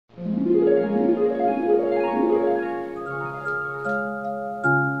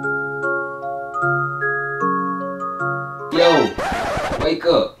Yo, wake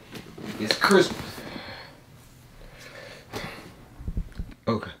up. It's Christmas.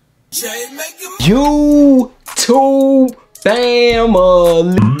 Okay. YouTube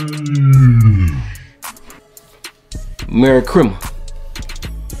family. Merry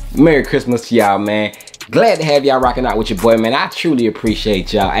Christmas to y'all, man. Glad to have y'all rocking out with your boy, man. I truly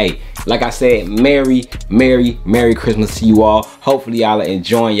appreciate y'all. Hey, like I said, Merry Christmas to you all. Hopefully y'all are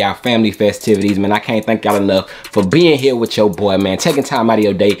enjoying y'all family festivities, man. I can't thank y'all enough for being here with your boy, man. Taking time out of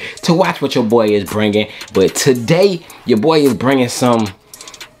your day to watch what your boy is bringing. But today, your boy is bringing some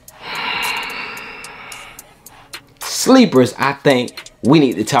sleepers I think we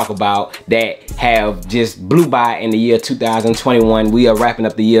need to talk about that have just blew by in the year 2021. We are wrapping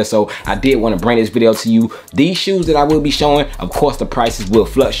up the year, so I did want to bring this video to you. These shoes that I will be showing, of course the prices will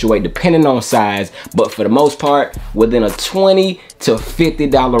fluctuate depending on size, but for the most part within a $20 to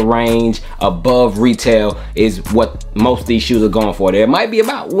 $50 range above retail is what most of these shoes are going for. There might be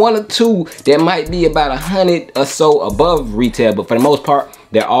about one or two that might be about 100 or so above retail, but for the most part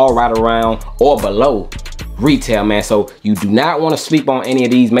they're all right around or below retail, man. So you do not want to sleep on any of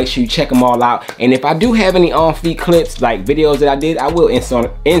these. Make sure you check them all out, and if I do have any on feet clips like videos that I did, I will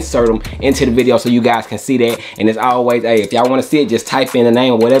insert them into the video so you guys can see that. And as always, hey, if y'all want to see it, just type in the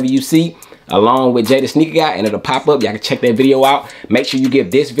name of whatever you see along with Jay the Sneaker Guy and it'll pop up. Y'all can check that video out. Make sure you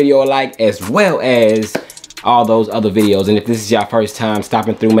give this video a like as well as all those other videos. And if this is your first time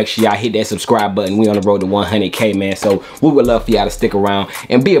stopping through, make sure y'all hit that subscribe button. We on the road to 100K, man. So we would love for y'all to stick around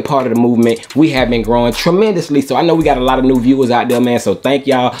and be a part of the movement. We have been growing tremendously, so I know we got a lot of new viewers out there, man. So thank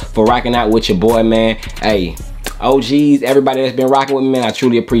y'all for rocking out with your boy, man. Hey, OGs, everybody that's been rocking with me, man, I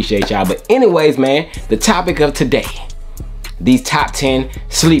truly appreciate y'all. But anyways, man, the topic of today, these top 10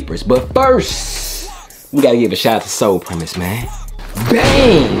 sleepers. But first, we gotta give a shout out to Soul Premise, man.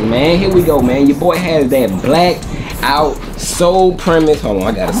 Bang, man, here we go, man. Your boy has that blacked out Soul Premise. Hold on,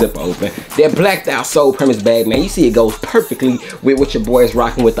 I got a zipper open. That blacked out Soul Premise bag, man. You see it goes perfectly with what your boy is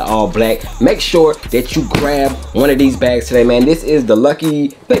rocking with the all black. Make sure that you grab one of these bags today, man. This is the Lucky, I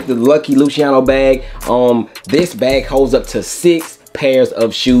think the Lucky Luciano bag. This bag holds up to 6 pairs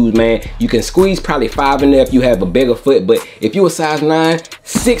of shoes, man. You can squeeze probably 5 in there if you have a bigger foot, but if you a size 9,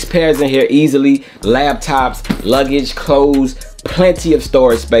 6 pairs in here easily. Laptops, luggage, clothes, plenty of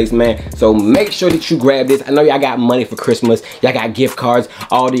storage space, man. So make sure that you grab this. I know y'all got money for Christmas, y'all got gift cards,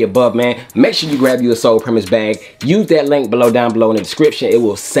 all the above, man. Make sure you grab you a Soul Premise bag. Use that link down below in the description. It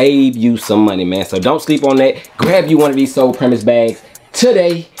will save you some money, man. So don't sleep on that. Grab you one of these Soul Premise bags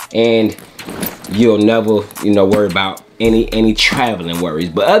today and you'll never, worry about any traveling worries.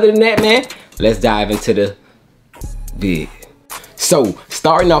 But other than that, man, let's dive into the vid. So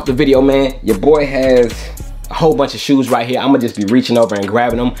starting off the video, man, your boy has a whole bunch of shoes right here. I'm gonna just be reaching over and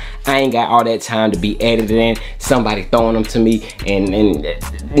grabbing them. I ain't got all that time to be editing, somebody throwing them to me, and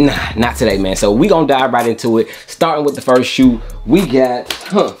nah, not today, man. So we gonna dive right into it. Starting with the first shoe, we got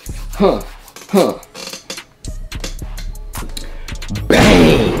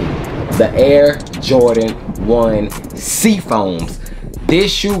bang, the Air Jordan 1 Seafoams.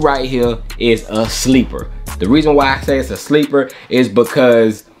 This shoe right here is a sleeper. The reason why I say it's a sleeper is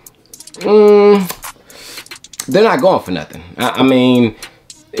because they're not going for nothing. I mean,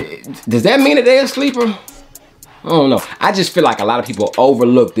 does that mean that they're a sleeper? I don't know. I just feel like a lot of people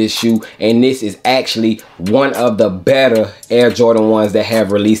overlook this shoe, and this is actually one of the better Air Jordan 1s that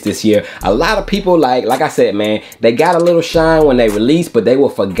have released this year. A lot of people, like I said, man, they got a little shine when they released, but they were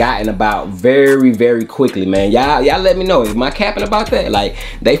forgotten about very quickly, man. Y'all let me know. Am I capping about that? Like,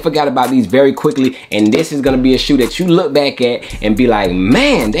 they forgot about these very quickly, and this is gonna be a shoe that you look back at and be like,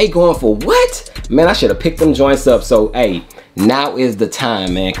 man, they going for what? Man, I should have picked them joints up. So, hey, now is the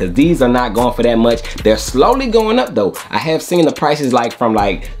time, man, because these are not going for that much. They're slowly going up though. I have seen the prices from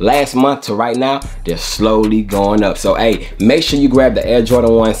last month to right now. They're slowly going up. So hey, make sure you grab the Air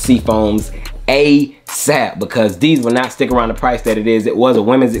Jordan 1 Seafoams ASAP, because these will not stick around the price that it is. It was a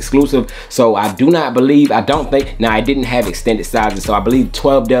women's exclusive, so I don't think, now I didn't have extended sizes, so I believe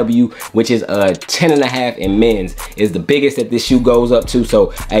 12W, which is a 10.5 in men's, is the biggest that this shoe goes up to. So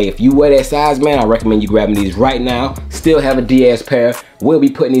hey, if you wear that size, man, I recommend you grabbing these right now. Still have a DS pair. We'll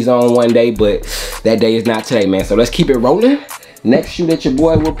be putting these on one day, but that day is not today, man. So let's keep it rolling. Next shoe that your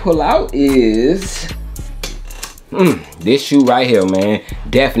boy will pull out is this shoe right here, man.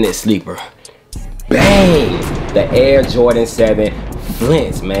 Definite sleeper. Bang! The Air Jordan 7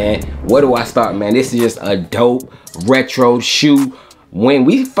 Flints, man. Where do I start, man? This is just a dope retro shoe. when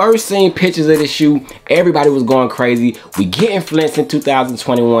we first seen pictures of this shoe, everybody was going crazy. We getting Flints in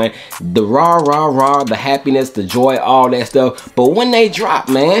 2021. The rah, the happiness, the joy, all that stuff. But when they dropped,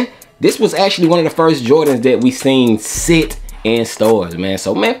 man, this was actually one of the first Jordans that we seen sit in stores, man.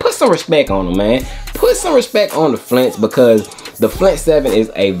 So, man, put some respect on them, man. Put some respect on the Flints, because the Flint 7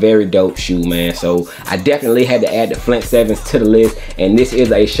 is a very dope shoe, man. So I definitely had to add the Flint 7s to the list, and this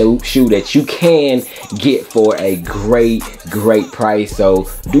is a shoe that you can get for a great price. So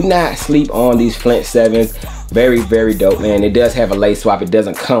do not sleep on these Flint 7s. Very dope, man. It does have a lace swap. It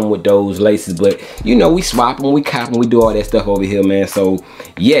doesn't come with those laces, but you know, we swap them, we cop them, we do all that stuff over here, man. So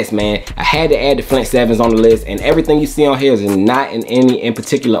yes, man, I had to add the Flint 7s on the list, and everything you see on here is not in any in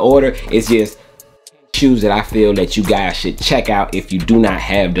particular order. It's just shoes that I feel that you guys should check out if you do not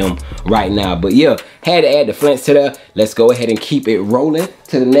have them right now. But yeah, had to add the Flints to there. Let's go ahead and keep it rolling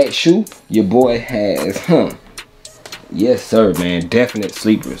to the next shoe. Your boy has, yes sir, man, definite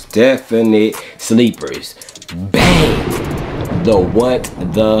sleepers. Bang!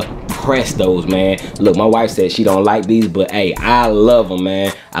 The Prestos, man. Look, my wife said she don't like these, but hey, I love them,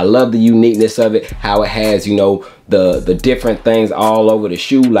 man. I love the uniqueness of it, how it has, you know, the different things all over the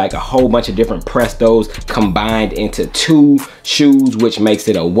shoe, like a whole bunch of different Prestos combined into two shoes, which makes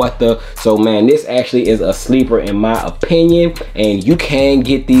it a what the. So man, this actually is a sleeper in my opinion, and you can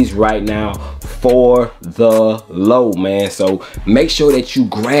get these right now for the low, man. So make sure that you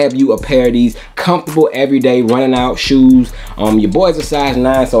grab you a pair of these comfortable everyday running out shoes. Your boy's a size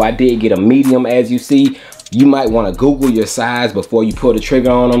 9, so I did get a medium, as you see. You might want to Google your size before you pull the trigger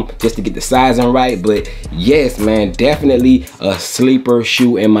on them, just to get the sizing right. But yes, man, definitely a sleeper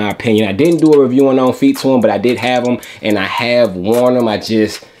shoe in my opinion. I didn't do a review on feet to them, but I did have them, and I have worn them. I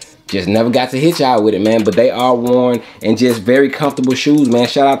just never got to hit y'all with it, man. But they are worn and just very comfortable shoes, man.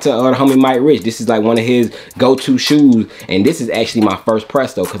 Shout out to the homie Mike Rich. This is like one of his go-to shoes, and this is actually my first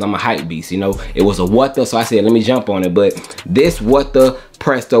Presto, because I'm a hype beast, you know. It was a what the, so I said let me jump on it. But this what the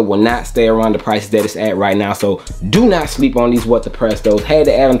Presto will not stay around the prices that it's at right now. So do not sleep on these what the Prestos. Had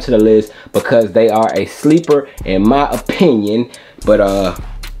to add them to the list because they are a sleeper in my opinion. But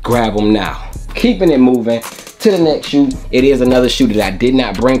grab them now. Keeping it moving to the next shoe. It is another shoe that I did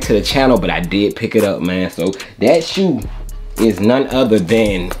not bring to the channel, but I did pick it up, man. So that shoe is none other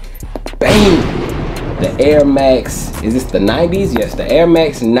than, bang, the Air Max. Is this the 90s? Yes, the Air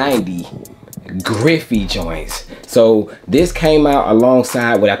Max 90 Griffey joints. So this came out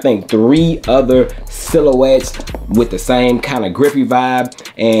alongside with I think 3 other silhouettes with the same kind of Griffey vibe,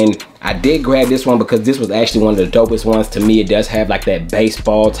 and I did grab this one because this was actually one of the dopest ones to me. It does have like that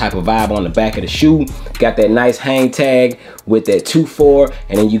baseball type of vibe on the back of the shoe. Got that nice hang tag with that 2.4,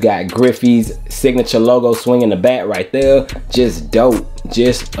 and then you got Griffey's signature logo swinging the bat right there. Just dope.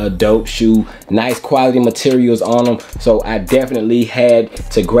 Just a dope shoe. Nice quality materials on them. So I definitely had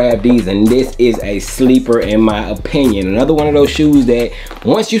to grab these, and this is a sleeper in my opinion. Another one of those shoes that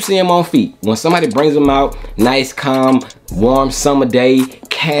once you see them on feet, when somebody brings them out, nice, calm, warm summer day,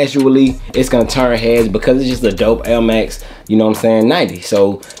 casually, it's gonna turn heads because it's just a dope Air Max, you know what I'm saying, 90.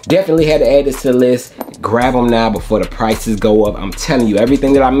 So definitely had to add this to the list. Grab them now before the prices go up. I'm telling you,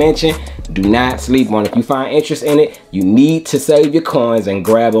 everything that I mentioned, do not sleep on. If you find interest in it, you need to save your coins and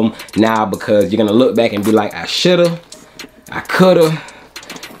grab them now, because you're gonna look back and be like, I shoulda, I coulda,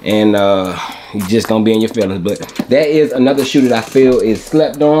 and you're just gonna be in your feelings. But that is another shoe that I feel is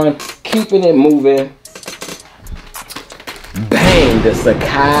slept on. Keeping it moving. Bang, the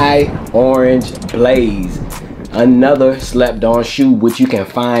Sakai Orange Blaze. Another slept on shoe, which you can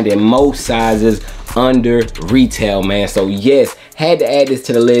find in most sizes under retail, man. So yes, had to add this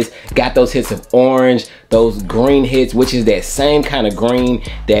to the list. Got those hits of orange, those green hits, which is that same kind of green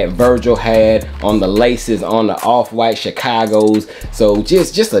that Virgil had on the laces on the off-white Chicago's. So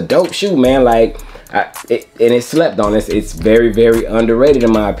just a dope shoe, man. Like, and it's slept on. It's very underrated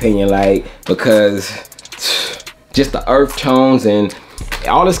in my opinion, like, because just the earth tones, and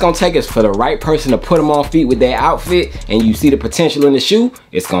all it's gonna take is for the right person to put them on feet with that outfit, and you see the potential in the shoe,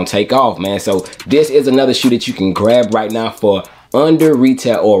 it's gonna take off, man. So this is another shoe that you can grab right now for under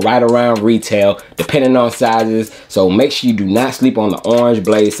retail or right around retail, depending on sizes. So make sure you do not sleep on the Orange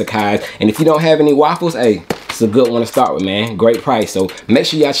Blaze Sakai's. And if you don't have any waffles, hey, it's a good one to start with, man. Great price. So make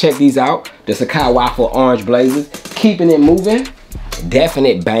sure y'all check these out. The Sakai Waffle Orange Blazers. Keeping it moving.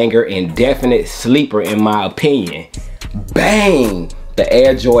 Definite banger and definite sleeper in my opinion. Bang! The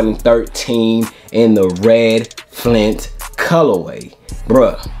Air Jordan 13 in the red Flint colorway.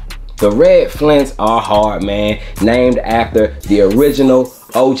 Bruh, the red Flints are hard, man. Named after the original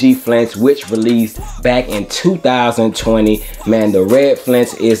OG Flints, which released back in 2020. Man, the red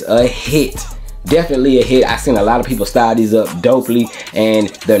Flints is a hit. definitely a hit. I seen a lot of people style these up dopely, and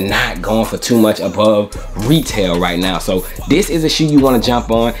they're not going for too much above retail right now. So this is a shoe you want to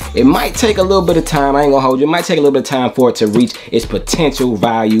jump on. It might take a little bit of time. I ain't gonna hold you. It might take a little bit of time for it to reach its potential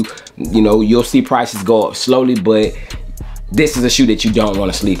value. You know, you'll see prices go up slowly, but this is a shoe that you don't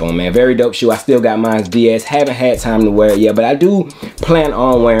want to sleep on, man. Very dope shoe. I still got mine's DS. Haven't had time to wear it yet, but I do plan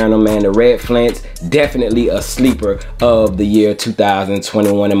on wearing them, man. The red Flints, definitely a sleeper of the year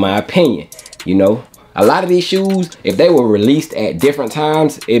 2021 in my opinion. You know, a lot of these shoes, if they were released at different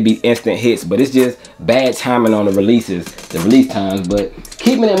times, it'd be instant hits, but it's just bad timing on the release times. But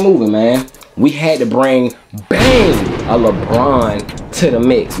keeping it moving, man, we had to bring, bang, a LeBron to the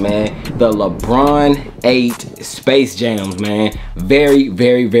mix, man. The LeBron 8 Space Jams, man. Very,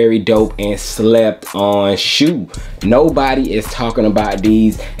 very, very dope and slept on shoe. Nobody is talking about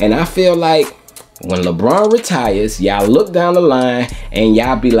these, and I feel like when LeBron retires, y'all look down the line and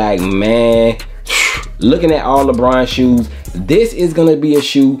y'all be like, man, looking at all LeBron shoes, this is gonna be a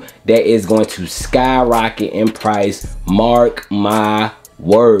shoe that is going to skyrocket in price. Mark my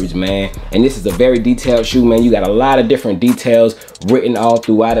words, man. And this is a very detailed shoe, man. You got a lot of different details written all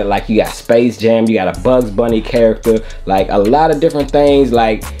throughout it. Like you got Space Jam, you got a Bugs Bunny character, like a lot of different things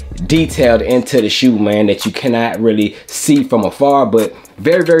like detailed into the shoe, man, that you cannot really see from afar. But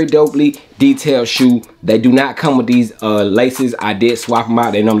very, very dopely detailed shoe. They do not come with these laces. I did swap them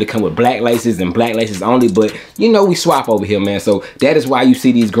out. They normally come with black laces and black laces only, but you know we swap over here, man. So that is why you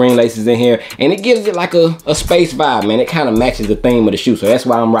see these green laces in here, and it gives it like a space vibe, man. It kind of matches the theme of the shoe, so that's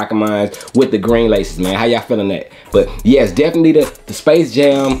why I'm rocking mine with the green laces, man. How y'all feeling that? But yes, definitely the Space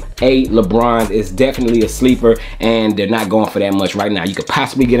Jam 8 LeBrons is definitely a sleeper, and they're not going for that much right now. You could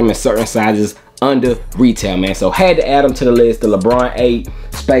possibly get them in certain sizes under retail, man. So had to add them to the list. The LeBron 8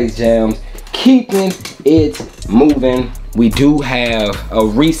 Space Jams. Keeping it moving, we do have a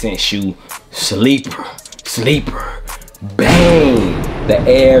recent shoe, sleeper, bang, the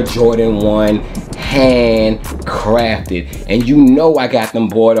Air Jordan 1 handcrafted. And you know I got them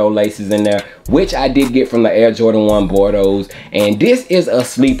Bordeaux laces in there, which I did get from the Air Jordan 1 Bordeaux. And this is a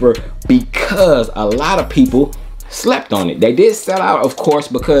sleeper because a lot of people slept on it. They did sell out, of course,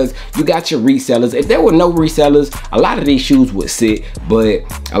 because you got your resellers. If there were no resellers, a lot of these shoes would sit, but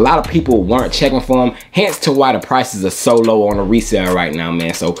a lot of people weren't checking for them, hence to why the prices are so low on the resale right now,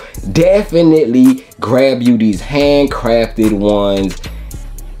 man. So definitely grab you these handcrafted ones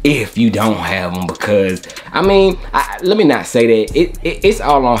if you don't have them, because I mean, let me not say that it's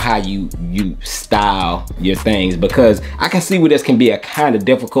all on how you style your things, because I can see where this can be a kind of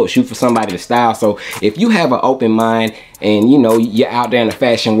difficult shoe for somebody to style. So if you have an open mind and you know you're out there in the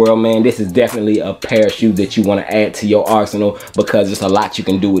fashion world, man, this is definitely a pair of shoes that you want to add to your arsenal, because there's a lot you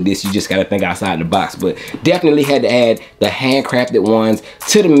can do with this. You just got to think outside the box. But definitely had to add the handcrafted ones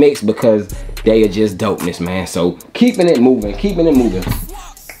to the mix because they are just dopeness, man. So keeping it moving,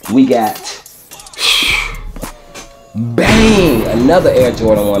 we got, bang, another Air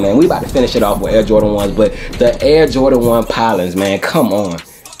Jordan 1, man. We about to finish it off with Air Jordan 1s, but the Air Jordan 1 Pylons, man, come on.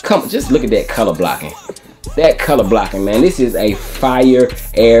 Just look at that color blocking. That color blocking, man. This is a fire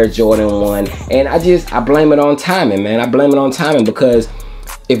Air Jordan 1, and I blame it on timing, man. I blame it on timing, because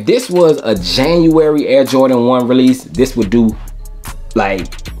if this was a January Air Jordan 1 release, this would do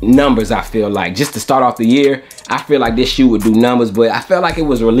like numbers. I feel like just to start off the year, I feel like this shoe would do numbers, but I felt like it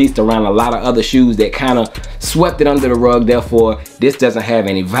was released around a lot of other shoes that kind of swept it under the rug. Therefore, this doesn't have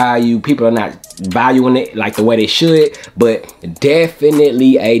any value. People are not valuing it like the way they should, but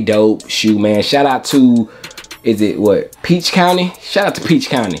definitely a dope shoe, man. Shout out to, is it what, Peach County? Shout out to Peach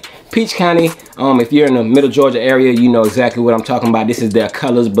County. Peach County, if you're in the middle Georgia area, you know exactly what I'm talking about. This is their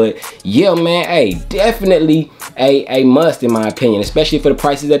colors, but yeah, man, hey, definitely a must in my opinion, especially for the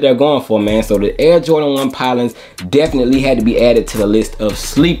prices that they're going for, man. So the Air Jordan 1 Pylons definitely had to be added to the list of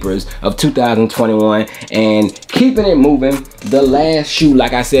sleepers of 2021. And keeping it moving, the last shoe,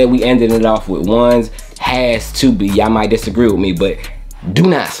 like I said, we ended it off with ones, has to be, y'all might disagree with me, but do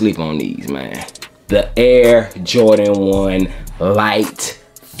not sleep on these, man. The Air Jordan 1 Light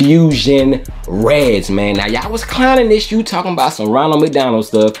Fusion Reds, man. Now y'all was clowning this shoe, talking about some Ronald McDonald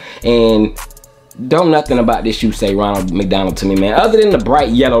stuff, and don't nothing about this shoe say Ronald McDonald to me, man, other than the bright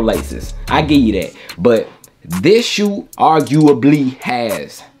yellow laces. I give you that, but this shoe arguably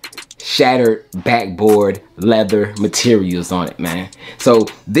has shattered backboard leather materials on it, man. So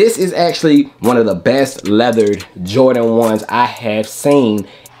this is actually one of the best leathered Jordan 1s I have seen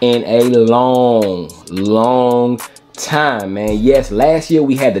in a long time, man. Yes, last year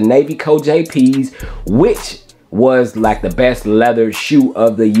we had the Navy Coat JPs, which was like the best leather shoe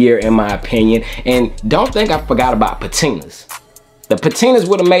of the year in my opinion. And don't think I forgot about patinas. The patinas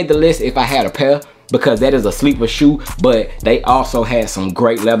would have made the list if I had a pair, because that is a sleeper shoe, but they also had some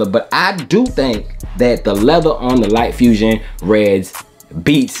great leather. But I do think that the leather on the Light Fusion Reds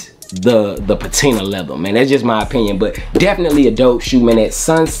beats the patina leather, man. That's just my opinion, but definitely a dope shoe, man. That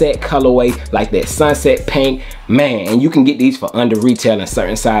sunset colorway, like that sunset pink, man. And you can get these for under retail in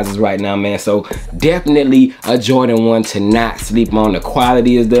certain sizes right now, man. So definitely a Jordan 1 to not sleep on. The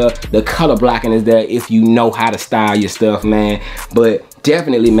quality is there, the color blocking is there if you know how to style your stuff, man. But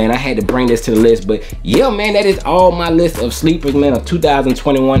definitely, man, I had to bring this to the list. But yeah, man, that is all my list of sleepers, man, of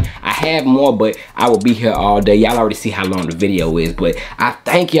 2021. I have more, but I will be here all day. Y'all already see how long the video is, but I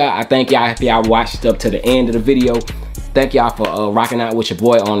thank y'all. If y'all watched up to the end of the video. Thank y'all for rocking out with your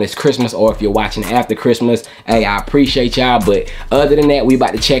boy on this Christmas, or if you're watching after Christmas. Hey, I appreciate y'all. But other than that, we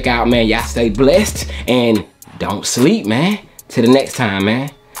about to check out, man. Y'all stay blessed and don't sleep, man. Till the next time, man.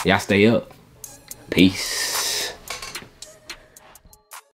 Y'all stay up. Peace.